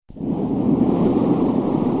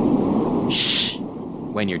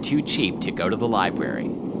When you're too cheap to go to the library,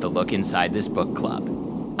 the look inside this book club.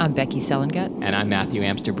 I'm Becky Selengut. And I'm Matthew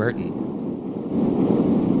Amster Burton.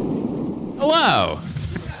 Hello.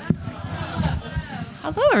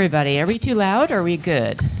 Hello, everybody. Are we too loud or are we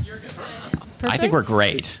good? Perfect? I think we're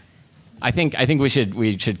great. I think we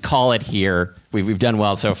should call it here. We've done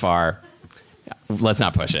well so far. Let's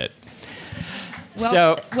not push it.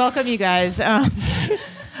 Welcome, you guys.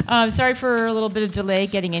 Sorry for a little bit of delay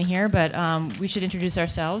getting in here, but we should introduce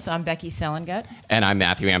ourselves. I'm Becky Selengut. And I'm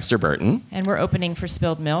Matthew Amster Burton. And we're opening for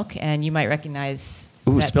Spilled Milk, and you might recognize...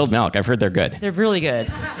 Spilled Milk. I've heard they're good. They're really good.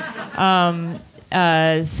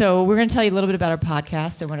 So we're going to tell you a little bit about our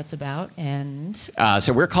podcast and what it's about. And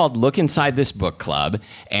so we're called Look Inside This Book Club.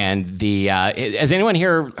 And has anyone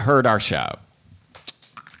here heard our show?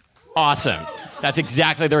 Awesome. That's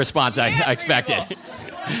exactly the response I expected.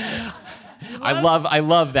 I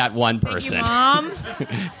love that one person.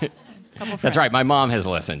 Thank you, Mom. That's right. My mom has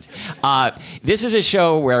listened. This is a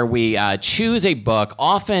show where we choose a book,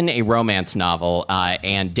 often a romance novel,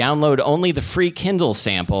 and download only the free Kindle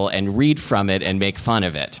sample and read from it and make fun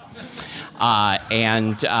of it. So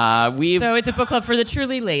it's a book club for the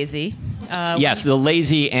truly lazy. Yes, the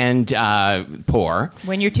lazy and poor.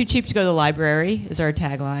 When you're too cheap to go to the library is our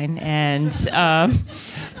tagline, and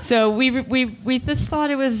so we just thought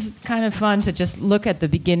it was kind of fun to just look at the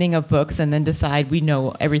beginning of books and then decide we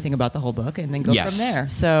know everything about the whole book and then go from there.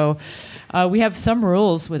 So we have some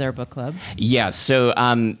rules with our book club. Yes. So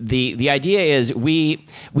the idea is we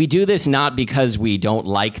do this not because we don't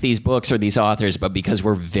like these books or these authors, but because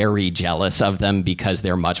we're very jealous of them because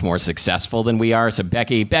they're much more successful than we are. So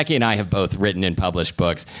Becky and I have both written and published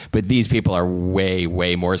books, but these people are way,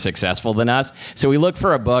 way more successful than us. So we look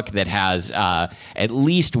for a book that has at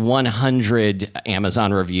least 100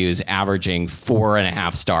 Amazon reviews averaging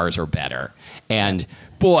 4.5 stars or better. And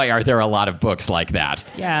boy, are there a lot of books like that.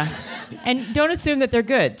 Yeah. And don't assume that they're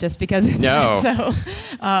good just because of No. that.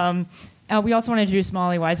 So we also want to introduce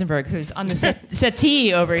Molly Weisenberg, who's on the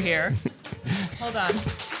settee over here. Hold on.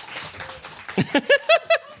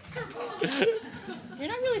 You're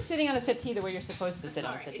not really sitting on a settee the way you're supposed to sit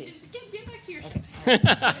on a settee. Get back to your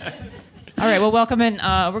All right, well, welcome in.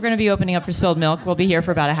 We're going to be opening up for Spilled Milk. We'll be here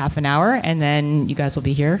for about a half an hour, and then you guys will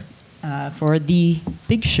be here for the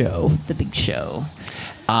big show. The big show.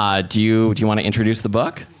 Do you want to introduce the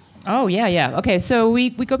book? Oh, yeah. Okay, so we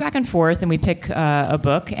go back and forth, and we pick a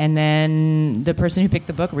book, and then the person who picked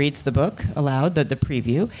the book reads the book aloud, the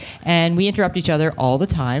preview, and we interrupt each other all the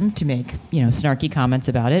time to make snarky comments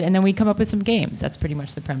about it, and then we come up with some games. That's pretty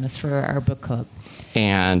much the premise for our book club.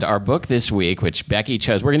 And our book this week, which Becky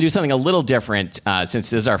chose, we're going to do something a little different since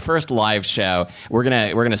this is our first live show. We're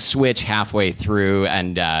gonna switch halfway through,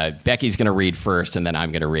 and Becky's going to read first, and then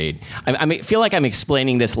I'm going to read. I feel like I'm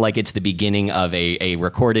explaining this like it's the beginning of a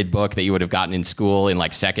recorded book that you would have gotten in school in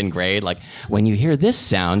like second grade. Like, when you hear this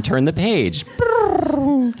sound, turn the page.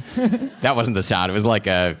 That wasn't the sound. It was like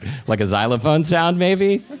a xylophone sound,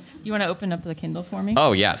 maybe. You want to open up the Kindle for me?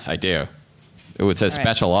 Oh yes, I do. It says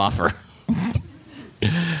special offer.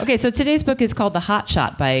 Okay, so today's book is called The Hot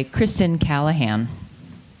Shot by Kristen Callahan.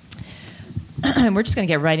 We're just going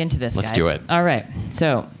to get right into this, Let's guys. do it. All right.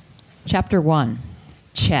 So, Chapter 1,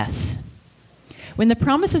 Chess. When the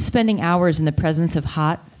promise of spending hours in the presence of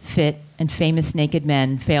hot, fit, and famous naked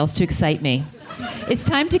men fails to excite me, it's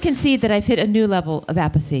time to concede that I've hit a new level of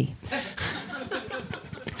apathy.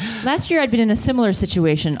 Last year, I'd been in a similar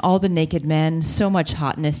situation. All the naked men, so much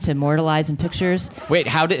hotness to immortalize in pictures. Wait,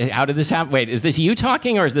 how did this happen? Wait, is this you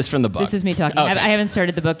talking or is this from the book? This is me talking. Okay. I haven't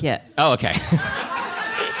started the book yet. Oh, okay.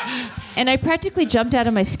 And I practically jumped out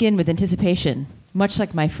of my skin with anticipation, much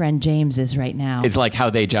like my friend James is right now. It's like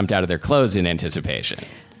how they jumped out of their clothes in anticipation.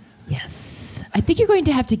 Yes. I think you're going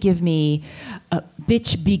to have to give me a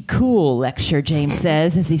bitch be cool lecture, James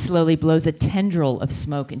says, as he slowly blows a tendril of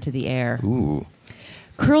smoke into the air. Ooh.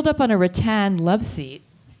 Curled up on a rattan love seat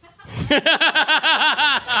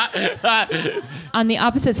on the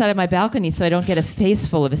opposite side of my balcony so I don't get a face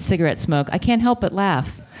full of a cigarette smoke, I can't help but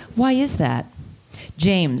laugh. Why is that?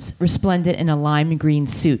 James, resplendent in a lime green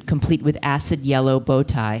suit, complete with acid yellow bow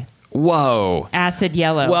tie. Whoa. Acid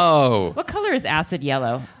yellow. Whoa. What color is acid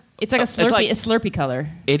yellow? It's like a Slurpee color.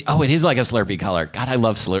 It is like a Slurpee color. God, I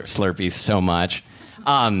love Slurpees so much.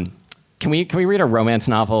 Can we read a romance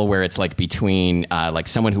novel where it's like between like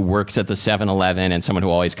someone who works at the 7-Eleven and someone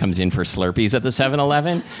who always comes in for Slurpees at the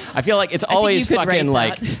 7-Eleven? I feel like it's always fucking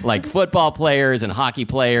like football players and hockey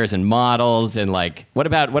players and models and like what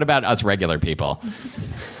about us regular people?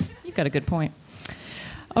 You've got a good point.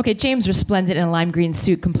 Okay, James, resplendent in a lime green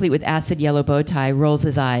suit complete with acid yellow bow tie, rolls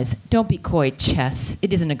his eyes. Don't be coy, Chess.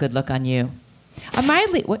 It isn't a good look on you. I'm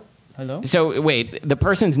mildly what? Hello. So wait, the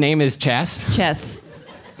person's name is Chess? Chess.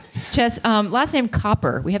 Chess. Last name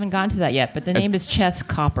Copper. We haven't gotten to that yet, but the name is Chess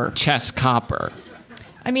Copper. Chess Copper.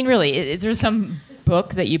 I mean, really, is there some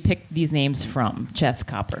book that you picked these names from? Chess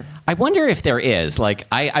Copper. I wonder if there is. Like,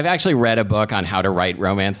 I've actually read a book on how to write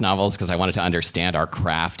romance novels because I wanted to understand our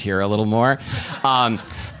craft here a little more.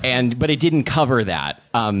 But it didn't cover that.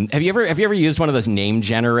 Have you ever used one of those name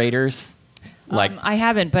generators? Like, I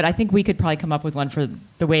haven't, but I think we could probably come up with one for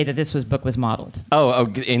the way that this book was modeled. oh,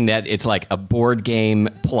 in that it's like a board game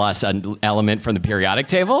plus an element from the periodic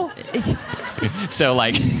table. So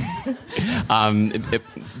like,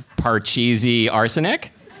 Parcheesi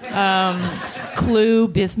arsenic. Clue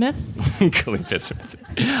Bismuth. Clue bismuth.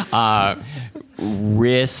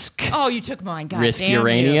 Risk. Oh, you took mine. God Risk damn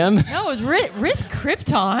uranium? You. No, it was Risk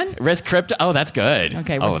Krypton. Risk crypto. Oh, that's good.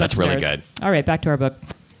 Okay, we're oh, such that's really nerds. good. All right, back to our book.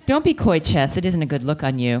 Don't be coy, Chess. It isn't a good look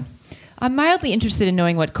on you. I'm mildly interested in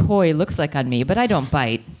knowing what coy looks like on me, but I don't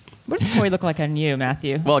bite. What does coy look like on you,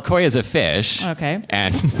 Matthew? Well, koi is a fish. Okay.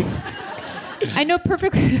 And I know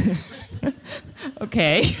perfectly.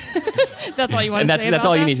 Okay. That's all you want and to that's say that's about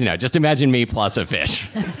all you that? need to know. Just imagine me plus a fish.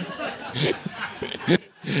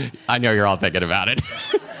 I know you're all thinking about it.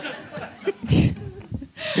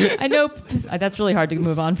 I know that's really hard to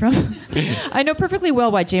move on from. I know perfectly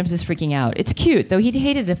well why James is freaking out. It's cute, though he'd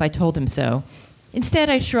hate it if I told him so. Instead,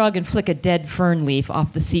 I shrug and flick a dead fern leaf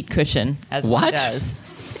off the seat cushion, as one What? does.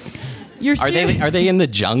 Are they in the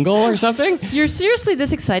jungle or something? You're seriously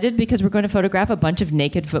this excited because we're going to photograph a bunch of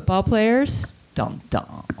naked football players? Dun dun.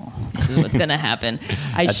 This is what's going to happen.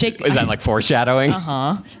 Is that like foreshadowing?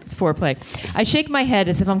 It's foreplay. I shake my head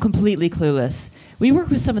as if I'm completely clueless. We work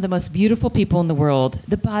with some of the most beautiful people in the world.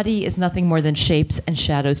 The body is nothing more than shapes and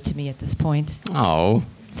shadows to me at this point. Oh.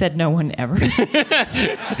 Said no one ever.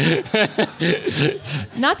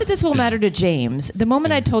 Not that this will matter to James. The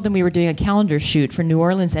moment I told him we were doing a calendar shoot for New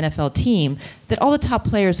Orleans NFL team, that all the top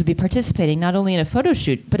players would be participating not only in a photo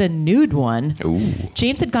shoot, but a nude one. Ooh.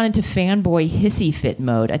 James had gone into fanboy hissy fit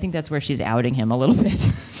mode. I think that's where she's outing him a little bit.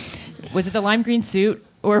 Was it the lime green suit?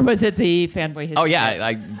 Or was it the fanboy hissy Oh yeah,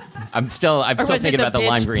 fit? I'm still thinking about the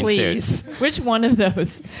lime green please? suit. Which one of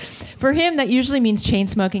those? For him, that usually means chain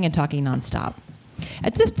smoking and talking nonstop.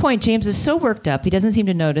 At this point, James is so worked up, he doesn't seem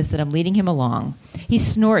to notice that I'm leading him along. He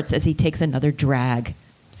snorts as he takes another drag.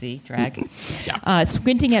 See? Drag. Yeah.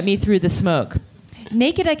 Squinting at me through the smoke.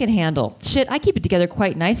 Naked I can handle. Shit, I keep it together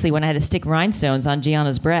quite nicely when I had to stick rhinestones on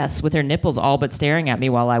Gianna's breasts with her nipples all but staring at me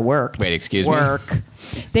while I worked. Wait, excuse me? Work.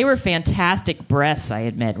 They were fantastic breasts, I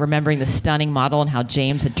admit, remembering the stunning model and how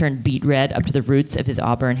James had turned beet red up to the roots of his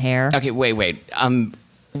auburn hair. Okay, wait. How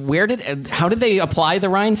did they apply the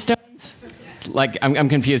rhinestones? Like, I'm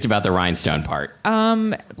confused about the rhinestone part.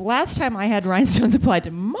 Last time I had rhinestones applied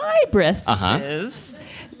to my breasts,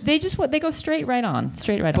 they go straight right on.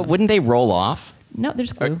 But wouldn't they roll off? No,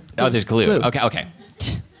 there's glue. Oh, there's glue. Okay.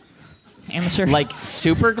 Amateur. Like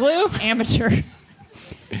super glue? Amateur.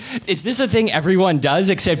 Is this a thing everyone does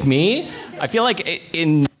except me? I feel like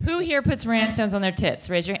Who here puts rhinestones on their tits?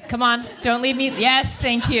 Raise your hand. Come on. Don't leave me. Yes,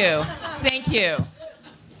 thank you. Thank you.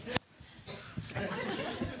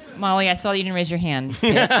 Molly, I saw you didn't raise your hand.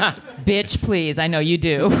 Bitch, please. I know you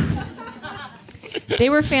do. They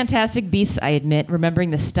were fantastic beasts, I admit,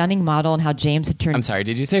 remembering the stunning model and how James had turned... I'm sorry,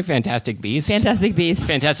 did you say Fantastic Beasts? Fantastic beasts.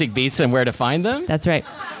 Fantastic Beasts and where to find them? That's right.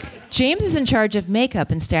 James is in charge of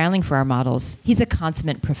makeup and styling for our models. He's a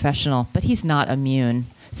consummate professional, but he's not immune.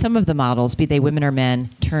 Some of the models, be they women or men,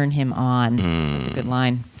 turn him on. That's a good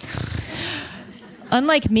line.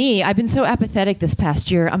 Unlike me, I've been so apathetic this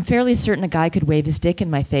past year, I'm fairly certain a guy could wave his dick in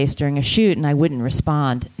my face during a shoot and I wouldn't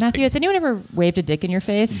respond. Matthew, has anyone ever waved a dick in your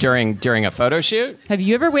face? During a photo shoot? Have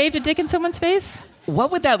you ever waved a dick in someone's face? What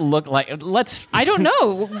would that look like? I don't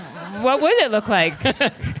know. What would it look like?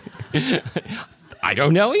 I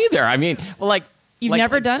don't know either. I mean, You've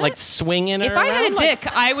never done it? Like swinging it If I had around? a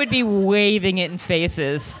dick, I would be waving it in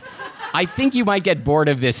faces. I think you might get bored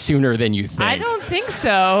of this sooner than you think. I don't think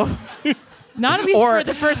so. Not at least for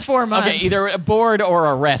the first 4 months. Okay, either bored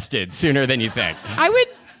or arrested sooner than you think. I would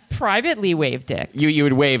privately wave dick. You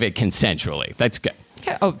would wave it consensually. That's good.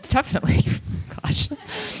 Yeah, oh, definitely. Gosh.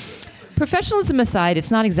 Professionalism aside,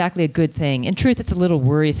 it's not exactly a good thing. In truth, it's a little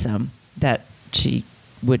worrisome that she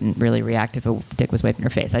wouldn't really react if a dick was waved in her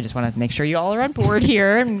face. I just want to make sure you all are on board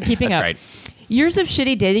here and keeping That's up. right. Years of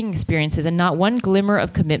shitty dating experiences and not one glimmer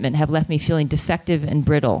of commitment have left me feeling defective and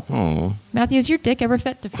brittle. Oh. Matthew, has your dick ever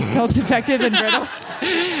felt defective and brittle?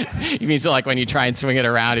 You mean so like when you try and swing it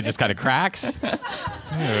around, it just kind of cracks?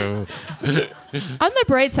 Oh. On the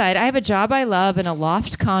bright side, I have a job I love in a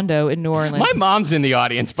loft condo in New Orleans. My mom's in the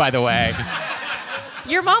audience, by the way.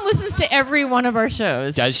 Your mom listens to every one of our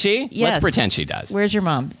shows. Does she? Yes. Let's pretend she does. Where's your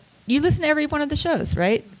mom? You listen to every one of the shows,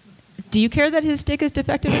 right? Do you care that his stick is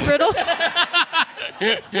defective and brittle?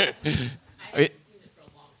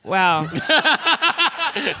 Wow.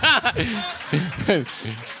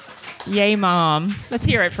 Yay, Mom. Let's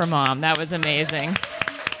hear it for Mom. That was amazing.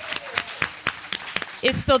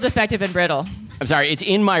 It's still defective and brittle. I'm sorry, it's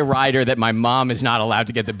in my rider that my mom is not allowed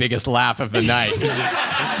to get the biggest laugh of the night.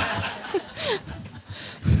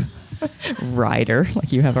 Rider.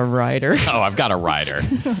 Like you have a rider. Oh, I've got a rider.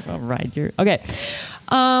 A rider. Okay.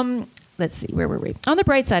 Let's see. Where were we? On the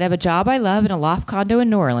bright side, I have a job I love in a loft condo in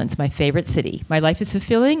New Orleans, my favorite city. My life is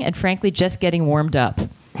fulfilling and, frankly, just getting warmed up.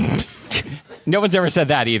 No one's ever said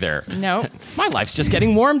that either. No. My life's just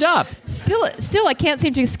getting warmed up. Still, I can't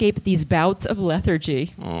seem to escape these bouts of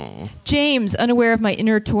lethargy. James, unaware of my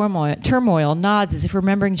inner turmoil, nods as if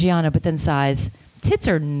remembering Gianna, but then sighs. Tits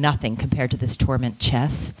are nothing compared to this torment,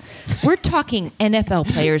 Chess. We're talking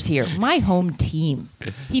NFL players here. My home team.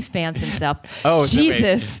 He fans himself. Oh,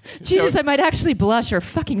 Jesus. Jesus, So- I might actually blush or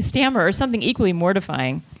fucking stammer or something equally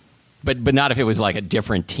mortifying. But not if it was like a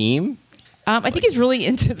different team? I think he's really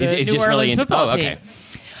into the He's New just really Orleans into... football Oh, team. okay.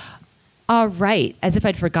 All right. As if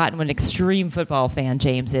I'd forgotten what an extreme football fan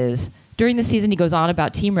James is. During the season, he goes on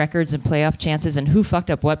about team records and playoff chances and who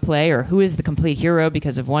fucked up what play or who is the complete hero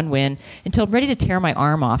because of one win until I'm ready to tear my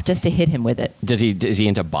arm off just to hit him with it. Is he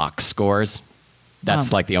into box scores?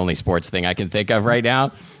 That's like the only sports thing I can think of right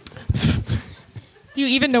now. Do you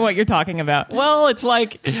even know what you're talking about? Well, it's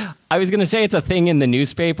like, I was going to say it's a thing in the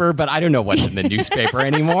newspaper, but I don't know what's in the newspaper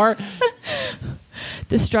anymore.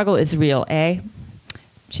 The struggle is real, eh?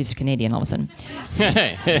 She's Canadian all of a sudden.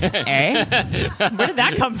 Eh? Where did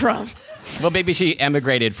that come from? Well, maybe she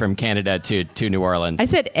emigrated from Canada to New Orleans. I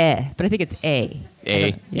said eh, but I think it's a.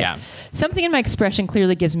 Yeah. Something in my expression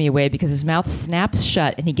clearly gives me away because his mouth snaps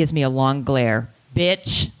shut and he gives me a long glare.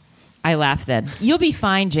 Bitch. I laugh then. You'll be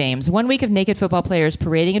fine, James. 1 week of naked football players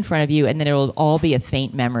parading in front of you, and then it'll all be a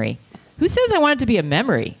faint memory. Who says I want it to be a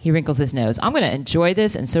memory? He wrinkles his nose. I'm going to enjoy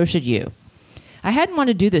this, and so should you. I hadn't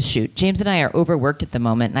wanted to do this shoot. James and I are overworked at the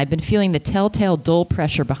moment, and I've been feeling the telltale dull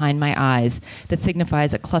pressure behind my eyes that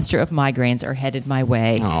signifies a cluster of migraines are headed my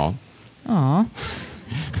way. Oh. Aw.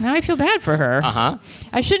 Now I feel bad for her. Uh-huh.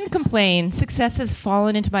 I shouldn't complain. Success has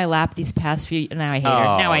fallen into my lap these past few... Now I hate her.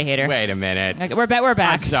 Now I hate her. Wait a minute. Okay, we're back. We're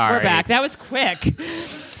back. I'm sorry. We're back. That was quick.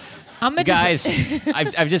 Guys,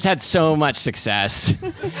 I've just had so much success.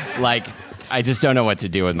 Like, I just don't know what to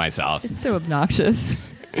do with myself. It's so obnoxious.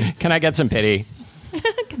 Can I get some pity?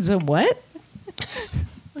 So what?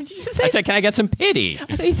 What did you just say? I said, can I get some pity?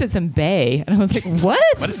 I thought you said some bay. And I was like, what?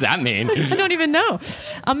 What does that mean? I don't even know.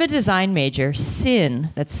 I'm a design major. Sin,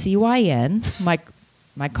 that's C-Y-N.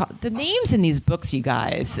 The names in these books, you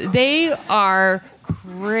guys, they are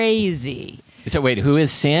crazy. So wait, who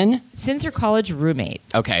is Sin? Sin's her college roommate.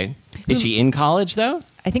 Okay. Is she in college, though?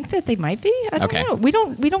 I think that they might be. I don't Okay. know. We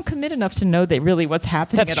don't commit enough to know that really what's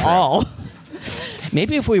happening That's at true. all.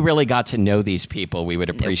 Maybe if we really got to know these people, we would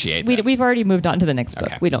appreciate them. We've already moved on to the next book.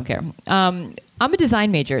 Okay. We don't care. I'm a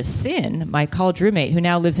design major. Sin, my college roommate, who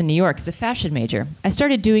now lives in New York, is a fashion major. I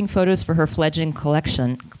started doing photos for her fleggling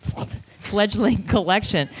collection.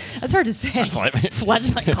 That's hard to say.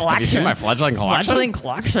 Fledgling collection. Have you seen my fledgling collection? Fledgling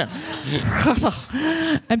collection.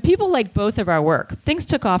 And people liked both of our work. Things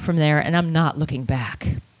took off from there, and I'm not looking back.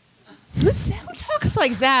 Who talks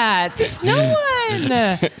like that? No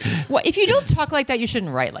one. Well, if you don't talk like that, you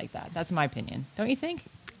shouldn't write like that. That's my opinion. Don't you think?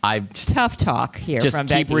 I Tough talk here just from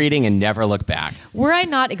keep Becky. reading and never look back. Were I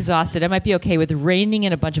not exhausted, I might be okay with reining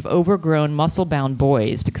in a bunch of overgrown, muscle-bound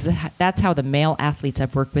boys because that's how the male athletes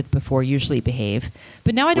I've worked with before usually behave.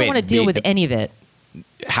 But now I don't Wait, want to deal the- with any of it.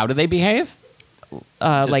 How do they behave?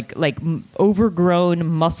 Overgrown,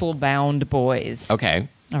 muscle-bound boys. Okay.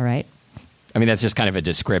 All right. I mean, that's just kind of a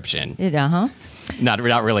description, Uh-huh. not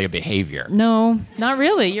really a behavior. No, not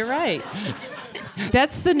really. You're right.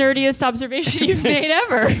 That's the nerdiest observation you've made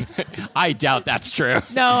ever. I doubt that's true.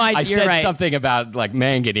 No, I you're said right. something about like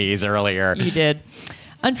manganese earlier. You did.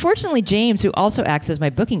 Unfortunately, James, who also acts as my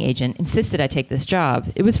booking agent, insisted I take this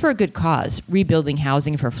job. It was for a good cause, rebuilding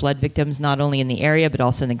housing for flood victims not only in the area but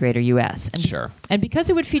also in the greater U.S. Sure. And because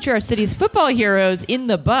it would feature our city's football heroes in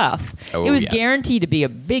the buff, Oh, it was yes. guaranteed to be a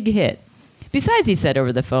big hit. Besides, he said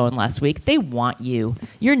over the phone last week, they want you.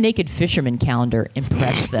 Your naked fisherman calendar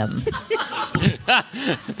impressed them.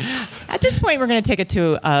 At this point, we're going to take it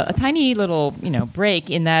to a tiny little, break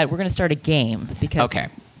in that we're going to start a game because Okay.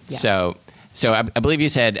 Yeah. So So I believe you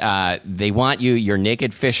said they want your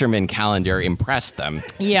naked fisherman calendar impressed them.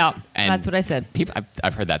 Yeah, And that's what I said.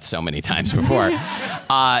 I've heard that so many times before.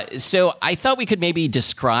 So I thought we could maybe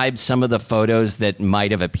describe some of the photos that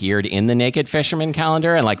might have appeared in the naked fisherman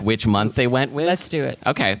calendar and like which month they went with. Let's do it.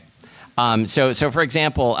 Okay. So for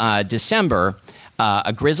example, December,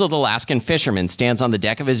 a grizzled Alaskan fisherman stands on the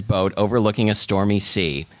deck of his boat overlooking a stormy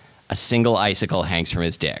sea. A single icicle hangs from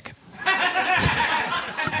his dick.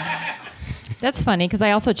 That's funny because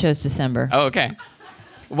I also chose December. Oh, okay.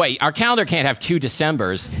 Wait, our calendar can't have 2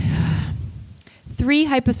 Decembers. 3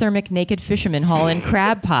 hypothermic naked fishermen haul in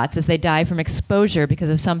crab pots as they die from exposure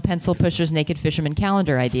because of some pencil pusher's naked fisherman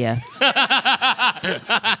calendar idea.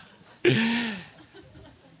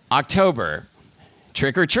 October,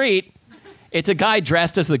 trick or treat. It's a guy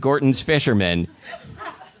dressed as the Gorton's fisherman.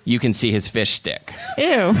 You can see his fish stick.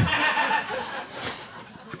 Ew.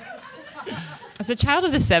 As a child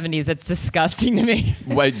of the 70s, that's disgusting to me.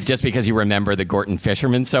 What, just because you remember the Gorton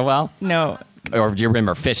fisherman so well? No, Or do you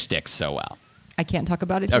remember fish sticks so well? I can't talk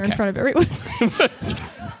about it here in Okay. front of everyone.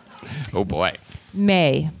 Oh, boy.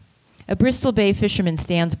 May. A Bristol Bay fisherman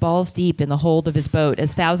stands balls deep in the hold of his boat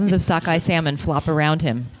as thousands of sockeye salmon flop around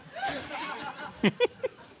him.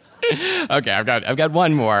 Okay, I've got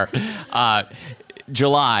one more.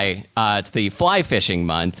 July, it's the fly fishing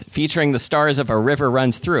month, featuring the stars of A River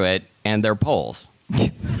Runs Through It and their poles.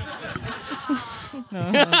 Wait,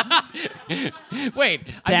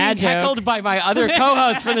 I'm Dad being heckled joke. by my other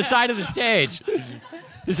co-host from the side of the stage.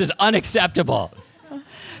 This is unacceptable.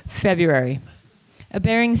 February. A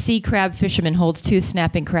Bering Sea crab fisherman holds 2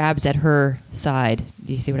 snapping crabs at her side.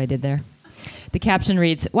 Do you see what I did there? The caption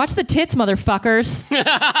reads, "Watch the tits, motherfuckers."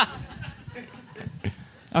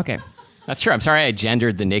 Okay. That's true. I'm sorry I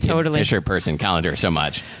gendered the naked Totally. fisher person calendar so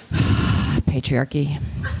much. Patriarchy.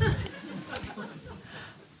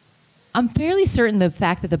 I'm fairly certain the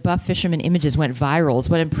fact that the buff fisherman images went viral is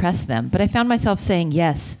what impressed them, but I found myself saying,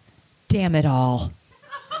 yes, damn it all.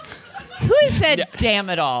 Who has said damn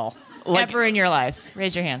it all ever in your life?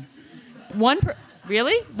 Raise your hand.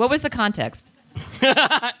 Really? What was the context?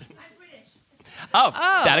 Oh,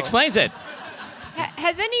 that explains it.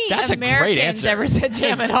 Has any That's a great Americans answer. ever said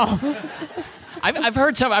damn it all? I've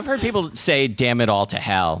heard people say "damn it all to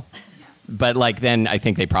hell," but like then I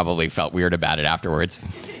think they probably felt weird about it afterwards.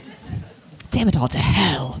 Damn it all to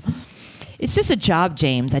hell. It's just a job,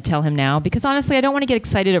 James, I tell him now, because honestly, I don't want to get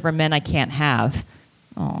excited over men I can't have.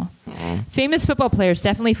 Aw. Famous football players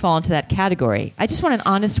definitely fall into that category. I just want an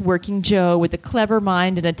honest working Joe with a clever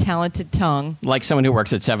mind and a talented tongue. Like someone who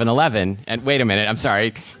works at 7-Eleven. And wait a minute, I'm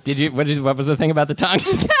sorry. What was the thing about the tongue?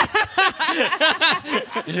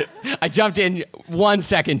 I jumped in 1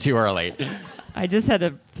 second too early. I just had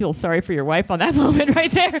to feel sorry for your wife on that moment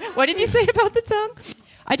right there. What did you say about the tongue?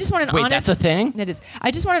 I just want an Wait, honest... that's a thing? It is.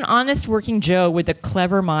 I just want an honest working Joe with a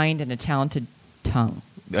clever mind and a talented tongue.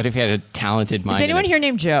 What if you had a talented mind? Is anyone and here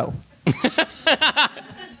named Joe?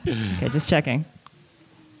 Okay, just checking.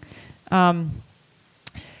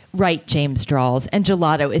 Right, James drawls. And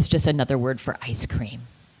gelato is just another word for ice cream.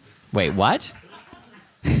 Wait, what?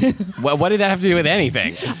 What did that have to do with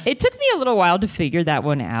anything? It took me a little while to figure that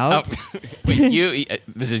one out. Oh, wait,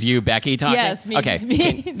 this is you, Becky, talking? Yes, me, Okay.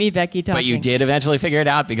 me, Becky, talking. But you did eventually figure it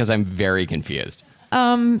out because I'm very confused.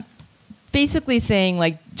 Basically saying,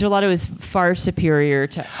 like, gelato is far superior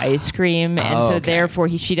to ice cream, and so okay. therefore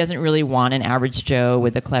she doesn't really want an average Joe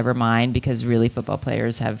with a clever mind because really football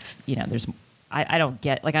players have, there's... I don't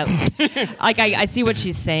get... I see what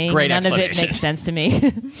she's saying. Great None of it explanation. makes sense to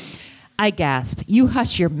me. I gasp. You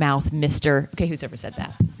hush your mouth, mister. Okay, who's ever said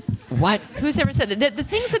that? What? Who's ever said that? The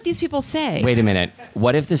things that these people say. Wait a minute.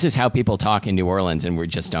 What if this is how people talk in New Orleans and we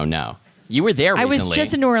just don't know? You were there I recently. was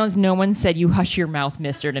just in New Orleans. No one said, you hush your mouth,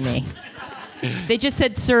 mister, to me. They just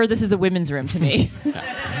said, sir, this is the women's room to me.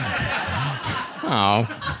 Oh.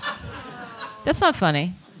 That's not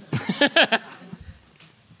funny.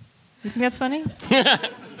 You think that's funny?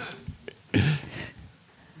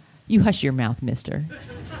 You hush your mouth, mister.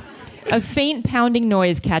 A faint pounding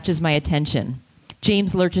noise catches my attention.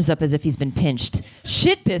 James lurches up as if he's been pinched.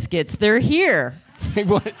 Shit biscuits, they're here.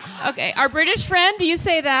 What? Okay, our British friend, do you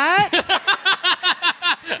say that?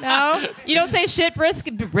 No? You don't say shit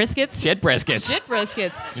briskets? Shit briskets. Shit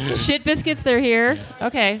briskets. Shit biscuits, they're here.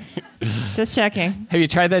 Okay, just checking. Have you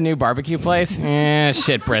tried that new barbecue place?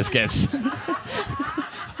 Shit briskets.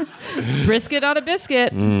 Brisket on a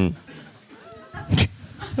biscuit.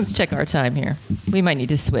 Let's check our time here. We might need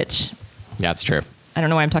to switch. That's true. I don't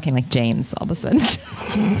know why I'm talking like James all of a sudden.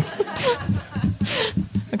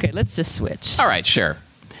 Okay, let's just switch. All right, sure.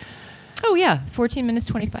 Oh, yeah. 14 minutes,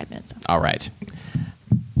 25 minutes. All right.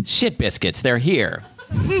 Shit biscuits, they're here.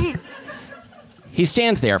 He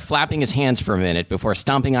stands there, flapping his hands for a minute before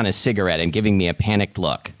stomping on his cigarette and giving me a panicked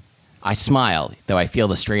look. I smile, though I feel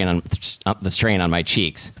the strain on my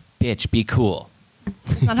cheeks. Bitch, be cool.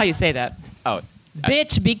 That's not how you say that. Oh,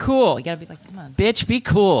 Bitch, be cool. You gotta be like, come on. bitch, be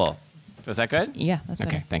cool. Was that good? Yeah, that's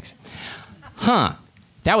better. Okay, thanks. Huh.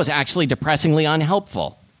 That was actually depressingly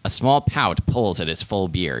unhelpful. A small pout pulls at his full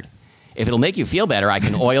beard. If it'll make you feel better, I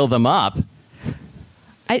can oil them up.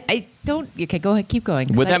 I don't. Okay, go ahead. Keep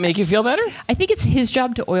going. Would that make you feel better? I think it's his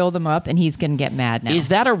job to oil them up, and he's gonna get mad now. Is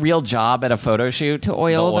that a real job at a photo shoot? to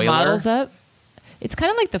oil the oiler? models up? It's kind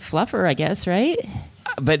of like the fluffer, I guess, right?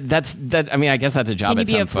 But I mean, I guess that's a job Can you at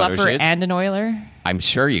be some a photo fluffer shoots. and an oiler? I'm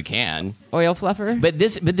sure you can. Oil fluffer? But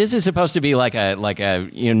this is supposed to be like a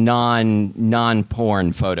non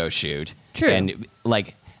porn photo shoot. True. And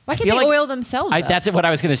like, Why I can't feel they like- oil themselves up? That's what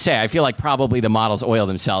I was going to say. I feel like probably the models oil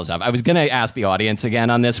themselves up. I was going to ask the audience again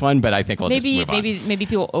on this one, but I think we'll just move on. Maybe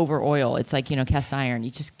people over oil. It's like cast iron.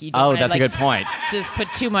 You don't Oh, wanna, that's a like, good point. Just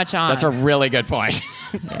put too much on. That's a really good point.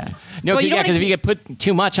 yeah. No, Well, you don't because if wanna you get put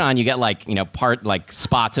too much on, you get like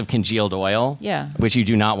spots of congealed oil. Yeah. Which you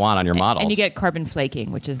do not want on your models. And you get carbon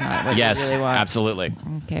flaking, which is not what yes, you really want. absolutely.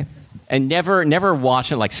 Okay. And never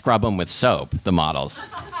wash it, like scrub them with soap. The models.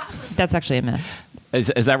 That's actually a myth. Is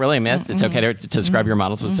that really a myth? It's okay to scrub your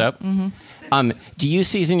models with soap? Do you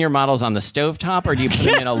season your models on the stovetop or do you put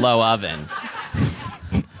them in a low oven?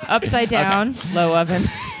 Upside down, low oven.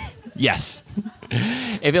 Yes.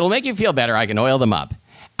 If it'll make you feel better, I can oil them up.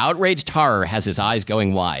 Outraged horror has his eyes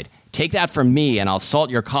going wide. Take that from me and I'll salt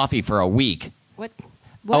your coffee for a week. What?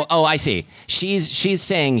 Oh, I see. She's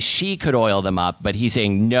saying she could oil them up, but he's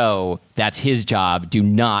saying no, that's his job. Do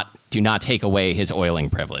not take away his oiling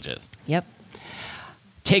privileges. Yep.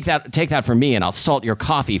 Take that from me and I'll salt your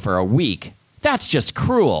coffee for a week. That's just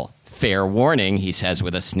cruel. Fair warning, he says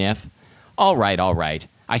with a sniff. All right.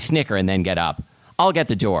 I snicker and then get up. I'll get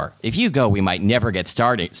the door. If you go, we might never get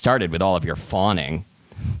started with all of your fawning.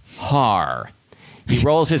 Har. He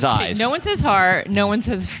rolls his eyes. No one says har. No one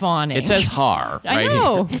says fawning. It says har. I right?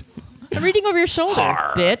 know. I'm reading over your shoulder,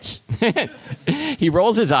 Har. bitch. He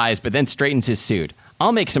rolls his eyes, but then straightens his suit.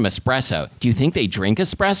 I'll make some espresso. Do you think they drink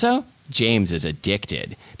espresso? James is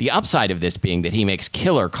addicted. The upside of this being that he makes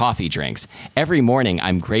killer coffee drinks. Every morning,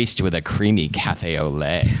 I'm graced with a creamy cafe au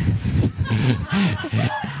lait.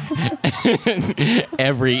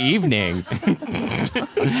 Every evening.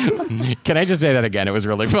 Can I just say that again? It was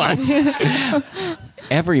really fun.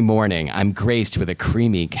 Every morning, I'm graced with a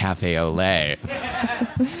creamy cafe au lait.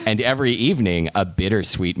 And every evening, a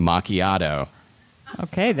bittersweet macchiato.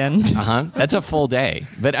 Okay, then. Uh-huh. That's a full day.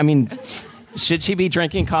 But, I mean, should she be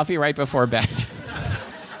drinking coffee right before bed?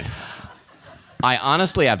 I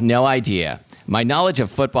honestly have no idea. My knowledge of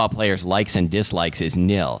football players' likes and dislikes is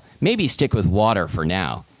nil. Maybe stick with water for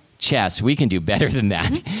now. Chess, we can do better than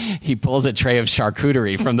that. He pulls a tray of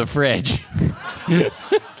charcuterie from the fridge.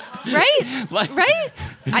 Right? Like- Right?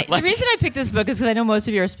 The reason I picked this book is because I know most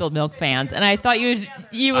of you are Spilled Milk fans, and I thought you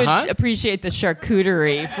would Uh-huh. appreciate the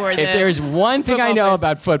charcuterie for the. If there's one thing I football know players.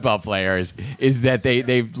 about football players is that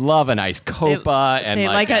they love a nice copa and they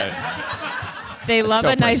like they love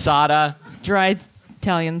a nice soppressata. dried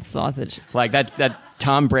Italian sausage. Like that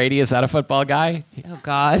Tom Brady, is that a football guy? Oh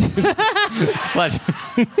God. Let's-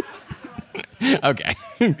 okay.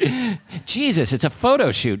 Jesus, it's a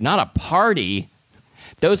photo shoot, not a party.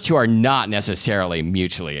 Those two are not necessarily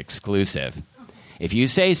mutually exclusive. If you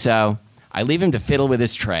say so, I leave him to fiddle with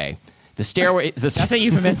his tray. The stairway, That's a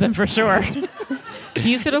euphemism for sure. Do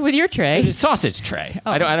you fiddle with your tray? the sausage tray.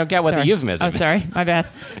 I don't get what Sorry. the euphemism Oh, is. sorry. My bad.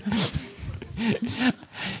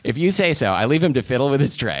 If you say so, I leave him to fiddle with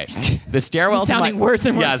his tray. The stairwell It's to sounding my, worse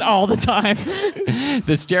and worse Yes. all the time.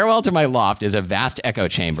 The stairwell to my loft is a vast echo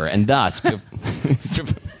chamber, and thus,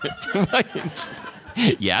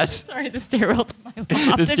 yes, Sorry, the stairwell to my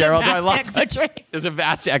loft. the stairwell to my It's a loft vast echo chamber. is a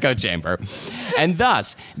vast echo chamber, and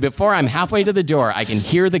thus, before I'm halfway to the door, I can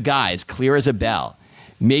hear the guys clear as a bell.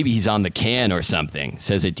 Maybe he's on the can or something,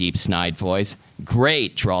 says a deep, snide voice.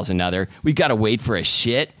 Great, drawls another. We've got to wait for a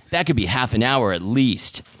shit. That could be half an hour at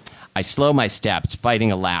least. I slow my steps,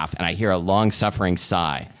 fighting a laugh, and I hear a long-suffering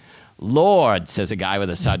sigh. Lord, says a guy with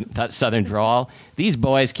a southern drawl, these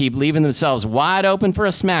boys keep leaving themselves wide open for a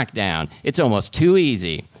smackdown. It's almost too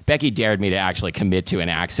easy. Becky dared me to actually commit to an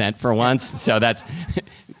accent for once, so that's...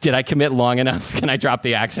 Did I commit long enough? Can I drop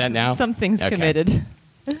the accent now? Something's Okay. committed.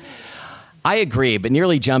 I agree, but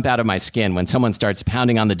nearly jump out of my skin when someone starts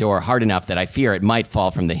pounding on the door hard enough that I fear it might fall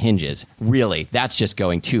from the hinges. Really, that's just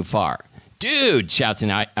going too far. Dude, shouts an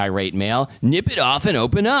irate male, nip it off and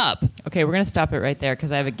open up. Okay, we're going to stop it right there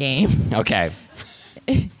because I have a game. Okay.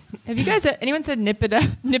 Have you guys, anyone said nip it off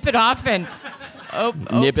and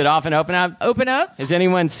Nip it off and open up? open up? Has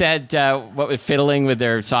anyone said what was fiddling with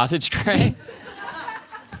their sausage tray?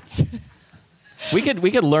 We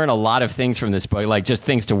could learn a lot of things from this book, like just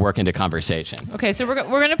things to work into conversation. Okay, so we're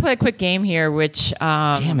going to play a quick game here, which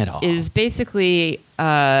Damn it all. is basically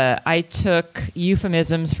I took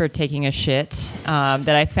euphemisms for taking a shit that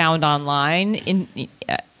I found online,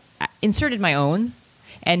 inserted my own,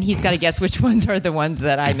 and he's got to guess which ones are the ones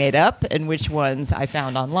that I made up and which ones I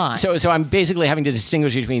found online. So I'm basically having to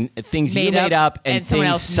distinguish between things you made up and someone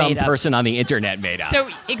things else some made up. person on the internet made up. So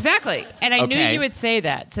exactly, and I knew Okay. you would say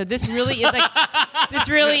that. So this really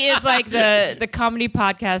is like the comedy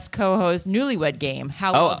podcast co-host Newlywed Game.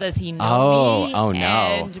 How well does he know me? Oh, no.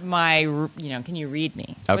 And my, can you read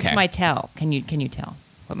me? What's Okay. my tell? Can you tell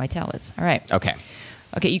what my tell is? All right. Okay.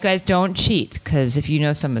 Okay, you guys don't cheat because if you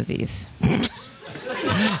know some of these,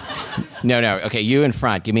 No. Okay, you in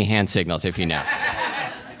front. Give me hand signals if you know.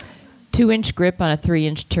 2-inch grip on a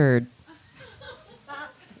 3-inch turd.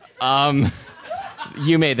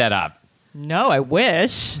 You made that up. No, I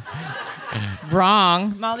wish.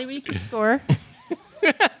 Wrong. Molly, we can score.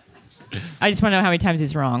 I just want to know how many times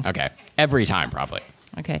he's wrong. Okay. Every time, probably.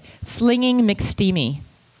 Okay. Slinging McSteamy.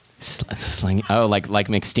 Sling. Oh, like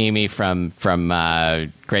McSteamy from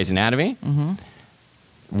Grey's Anatomy? Mm-hmm.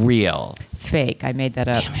 Real. Fake. I made that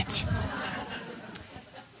up. Damn it.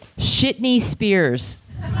 Shitney Spears.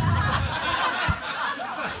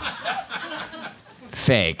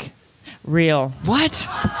 Fake. Real. What?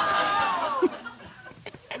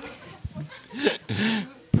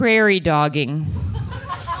 Prairie dogging.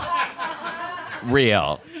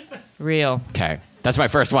 Real. Real. Okay. That's my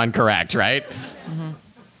first one correct, right?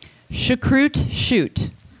 Chacroot shoot.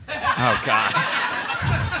 Oh, God.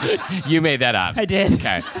 You made that up. I did.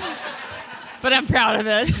 Okay. But I'm proud of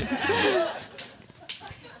it.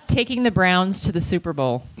 Taking the Browns to the Super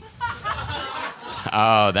Bowl.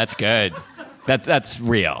 Oh, that's good. That's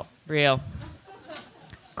real. Real.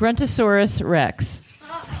 Gruntosaurus Rex.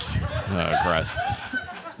 Oh, gross.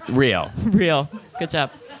 Real. Real. Good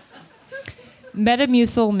job.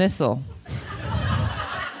 Metamucil missile.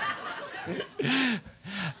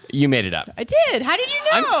 You made it up. I did. How did you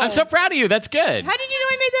know? I'm so proud of you. That's good. How did you know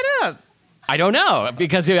I made that up? I don't know,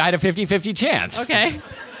 because I had a 50-50 chance. Okay.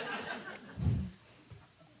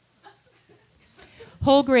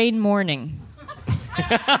 Whole grain morning.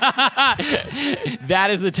 That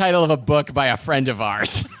is the title of a book by a friend of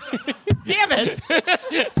ours. Damn it.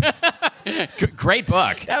 Great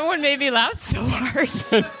book. That one made me laugh so hard.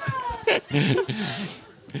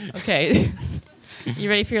 Okay. You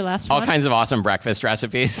ready for your last All one? kinds of awesome breakfast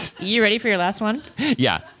recipes. You ready for your last one?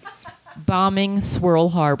 Yeah. Bombing Swirl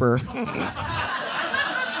Harbor.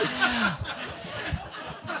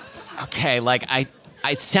 Okay,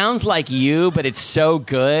 it sounds like you, but it's so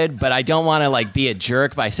good, but I don't want to be a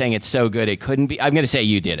jerk by saying it's so good it couldn't be. I'm going to say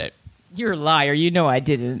you did it. You're a liar. You know I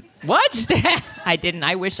didn't. What? I didn't.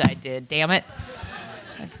 I wish I did. Damn it.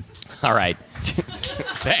 All right.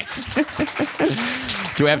 Thanks.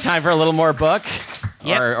 Do we have time for a little more book?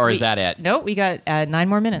 Yep, or is that it? No, we got 9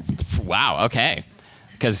 more minutes. Wow, okay.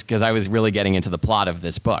 Because I was really getting into the plot of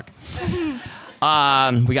this book. We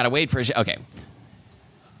got to wait for okay.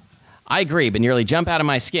 I agree, but nearly jump out of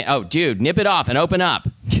my skin. Oh, dude, nip it off and open up.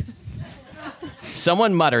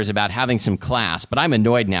 Someone mutters about having some class, but I'm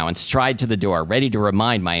annoyed now and stride to the door, ready to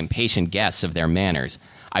remind my impatient guests of their manners.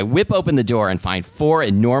 I whip open the door and find 4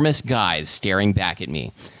 enormous guys staring back at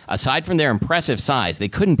me. Aside from their impressive size, they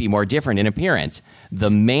couldn't be more different in appearance. The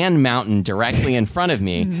Man Mountain directly in front of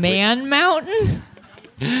me. Man Mountain?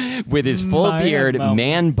 With his full Man beard, Mountain.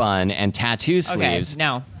 man bun, and tattoo sleeves.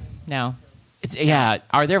 Okay, no. Yeah.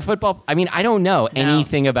 Are there football? I mean, I don't know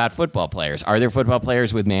anything about football players. Are there football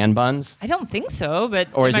players with man buns? I don't think so, but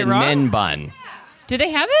Or is am it I wrong? men bun? Do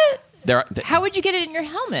they have it? How would you get it in your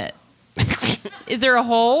helmet? Is there a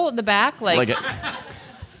hole in the back? That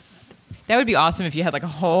would be awesome if you had a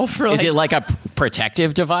hole for is it like a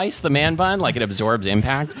protective device, the man bun? Like it absorbs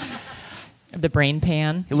impact? the brain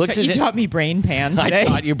pan. It looks as you if- taught me brain pan today. I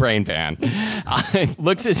taught you brain pan. It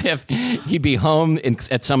looks as if he'd be home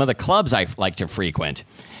at some of the clubs I like to frequent.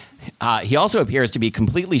 He also appears to be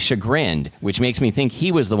completely chagrined, which makes me think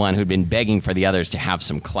he was the one who'd been begging for the others to have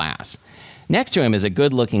some class. Next to him is a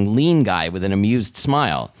good-looking, lean guy with an amused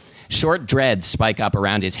smile. Short dreads spike up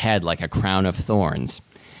around his head like a crown of thorns.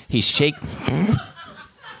 He's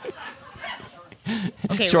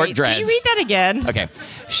Okay, Short wait, dreads. Can you read that again? Okay.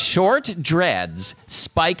 Short dreads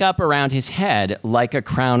spike up around his head like a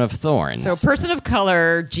crown of thorns. So, person of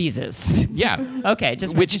color, Jesus. Yeah. Okay,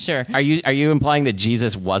 just making sure. Are you implying that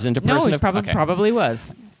Jesus wasn't a No, person he of probably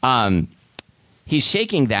was. He's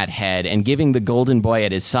shaking that head and giving the golden boy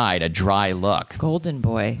at his side a dry look. Golden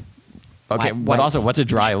boy. Okay, White. but also, what's a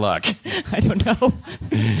dry look? I don't know.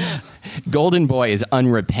 Golden boy is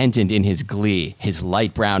unrepentant in his glee, his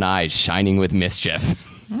light brown eyes shining with mischief.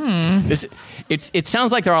 It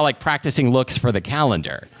sounds like they're all like practicing looks for the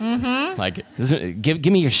calendar. Mm-hmm. Like, give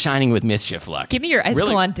me your shining with mischief look. Give me your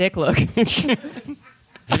Escalon dick look.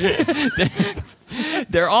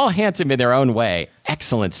 They're all handsome in their own way.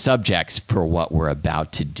 Excellent subjects for what we're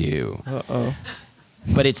about to do. Uh-oh.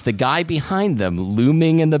 But it's the guy behind them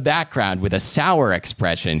looming in the background with a sour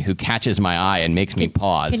expression who catches my eye and makes me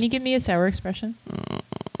pause. Can you give me a sour expression?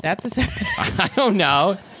 That's a sour. I don't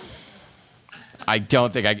know. I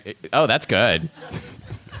don't think I... Oh, that's good.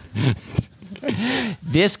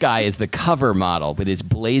 This guy is the cover model with his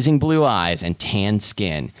blazing blue eyes and tan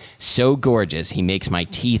skin. So gorgeous, he makes my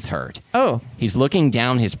teeth hurt. Oh. He's looking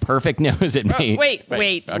down his perfect nose at me.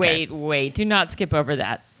 Wait. Do not skip over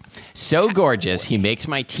that. So gorgeous, he makes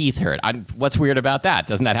my teeth hurt. What's weird about that?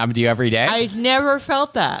 Doesn't that happen to you every day? I've never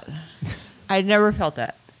felt that. Have you ever felt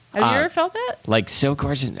that? Like, so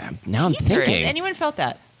gorgeous. Now I'm Teeth hurt. thinking. Has anyone felt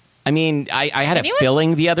that? I mean, I had a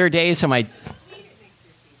filling the other day, so my...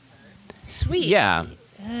 Sweet. Yeah.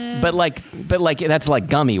 But like that's like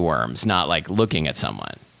gummy worms, not like looking at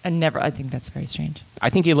someone. I think that's very strange. I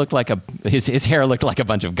think he looked like his hair looked like a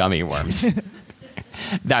bunch of gummy worms.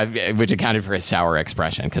 Which accounted for his sour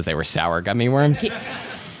expression, because they were sour gummy worms.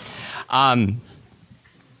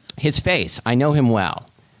 His face, I know him well.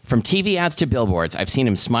 From TV ads to billboards, I've seen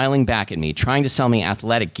him smiling back at me, trying to sell me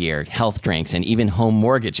athletic gear, health drinks, and even home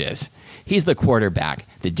mortgages. He's the quarterback,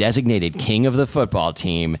 the designated king of the football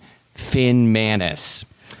team, Finn Manus.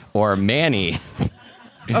 Or Manny.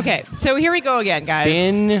 Okay, so here we go again, guys.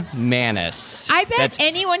 Finn Manus. I bet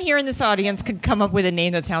anyone here in this audience could come up with a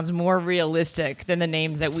name that sounds more realistic than the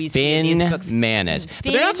names that we see in these books. Finn Manus.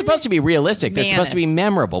 But they're not supposed to be realistic. They're supposed to be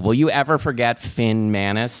memorable. Will you ever forget Finn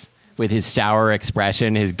Manus with his sour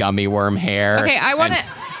expression, his gummy worm hair? Okay, I want to...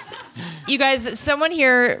 You guys, someone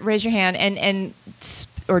here, raise your hand and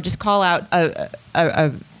or just call out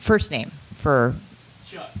a first name for...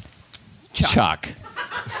 Chuck.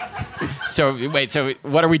 So wait. So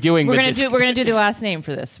what are we doing? We're gonna do the last name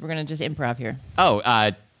for this. We're gonna just improv here.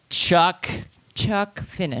 Oh, Chuck. Chuck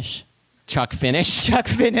Finish. Chuck Finish. Chuck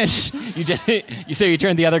Finish. You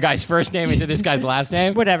turned the other guy's first name into this guy's last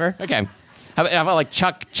name. Whatever. Okay. How about like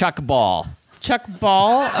Chuck Ball? Chuck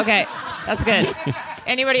Ball. Okay, that's good.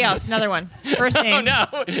 Anybody else? Another one. First name.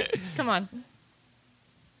 Oh no. Come on.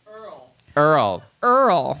 Earl.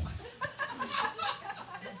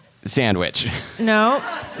 Sandwich. No.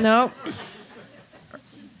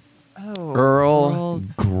 Oh, Earl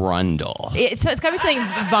Grundle. It's got to be something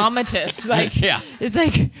vomitous. Like, yeah. It's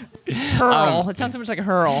like hurl. It sounds so much like a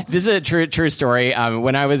hurl. This is a true story.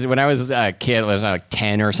 When I was a kid, I was like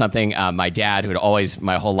 10 or something. My dad, who had always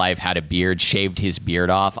my whole life had a beard, shaved his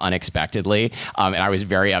beard off unexpectedly, and I was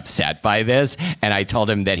very upset by this. And I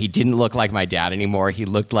told him that he didn't look like my dad anymore. He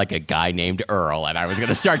looked like a guy named Earl, and I was going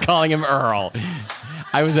to start calling him Earl.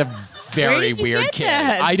 I was a very weird kid.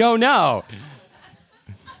 That? I don't know.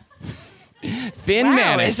 Finn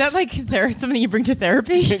Manus. Is that like something you bring to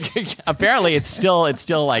therapy? Apparently, it's still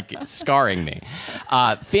like scarring me.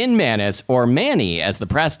 Finn Manus, or Manny, as the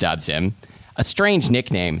press dubs him, a strange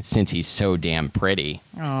nickname since he's so damn pretty.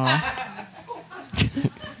 Aww.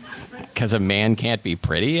 Because a man can't be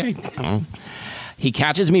pretty. I don't know. He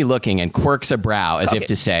catches me looking and quirks a brow as if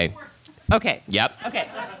to say, "Okay. Yep. Okay.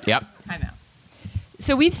 Yep." Time out.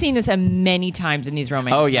 So we've seen this many times in these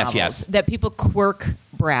romance novels, that people quirk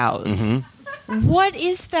brows. Mm-hmm. What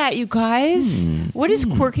is that, you guys? What is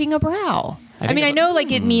quirking a brow? I mean, I know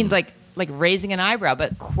like it means like raising an eyebrow,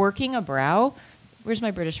 but quirking a brow? Where's my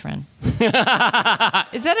British friend? Is that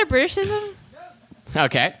a Britishism?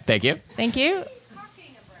 Okay, thank you. Thank you.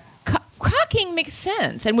 Cocking makes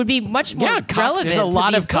sense and would be much more relevant. There's a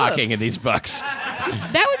lot of cocking books. in these books.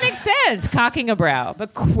 That would make sense, cocking a brow.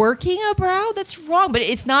 But quirking a brow, that's wrong. But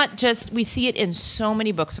it's not just, we see it in so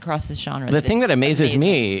many books across this genre. The thing that amazes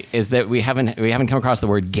me is that we haven't come across the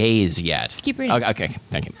word gaze yet. Keep reading. Okay,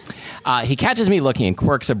 thank you. He catches me looking and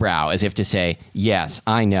quirks a brow as if to say, yes,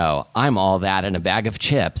 I know, I'm all that in a bag of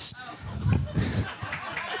chips.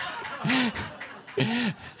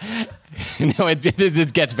 No,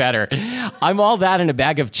 it gets better. I'm all that in a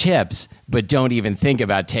bag of chips, but don't even think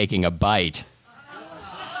about taking a bite.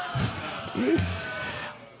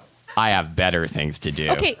 I have better things to do.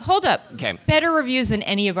 Okay, hold up. Okay. Better reviews than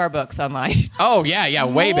any of our books online. Oh, yeah,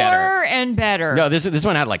 way better. More and better. No, this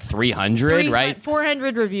one had like 300, right?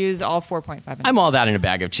 400 reviews, all 4.5. I'm all that in a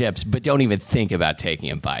bag of chips, but don't even think about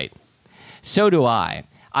taking a bite. So do I.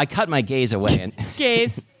 I cut my gaze away and...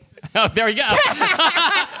 Gaze. Oh, there we go.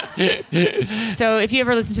 So if you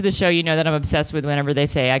ever listen to the show, you know that I'm obsessed with whenever they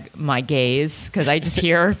say my gaze, because I just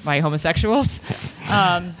hear my homosexuals.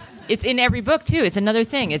 It's in every book, too. It's another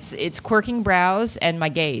thing. It's quirking brows and my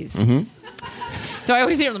gaze. Mm-hmm. So I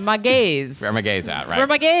always hear my gaze. Where my gaze at, right? Where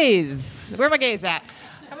my gaze? Where my gaze at?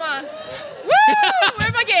 Come on. Woo!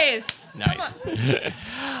 Where my gaze? Nice.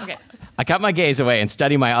 Okay. I cut my gaze away and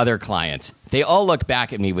study my other clients. They all look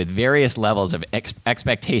back at me with various levels of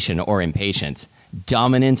expectation or impatience.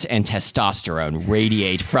 Dominance and testosterone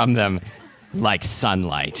radiate from them like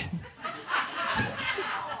sunlight.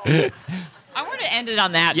 I want to end it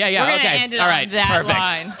on that. Yeah, We're okay. Gonna end it all on right, that perfect.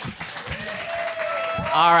 line.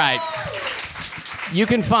 All right. You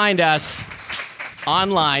can find us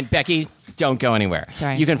online. Becky, don't go anywhere.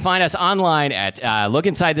 Sorry. You can find us online at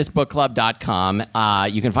lookinsidethisbookclub.com.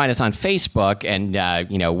 You can find us on Facebook and,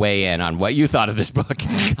 weigh in on what you thought of this book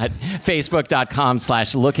at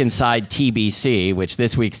facebook.com/lookinsidetbc, which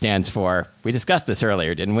this week stands for, we discussed this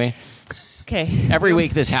earlier, didn't we? Okay. Every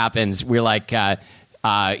week this happens, we're like,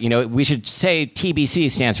 we should say TBC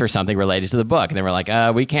stands for something related to the book. And then we're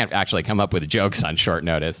like, we can't actually come up with jokes on short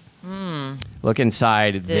notice. Look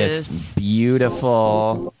inside this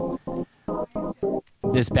beautiful...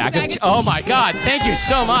 This bag of... Oh, my God. Thank you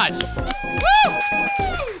so much.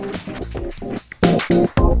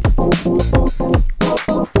 Woo!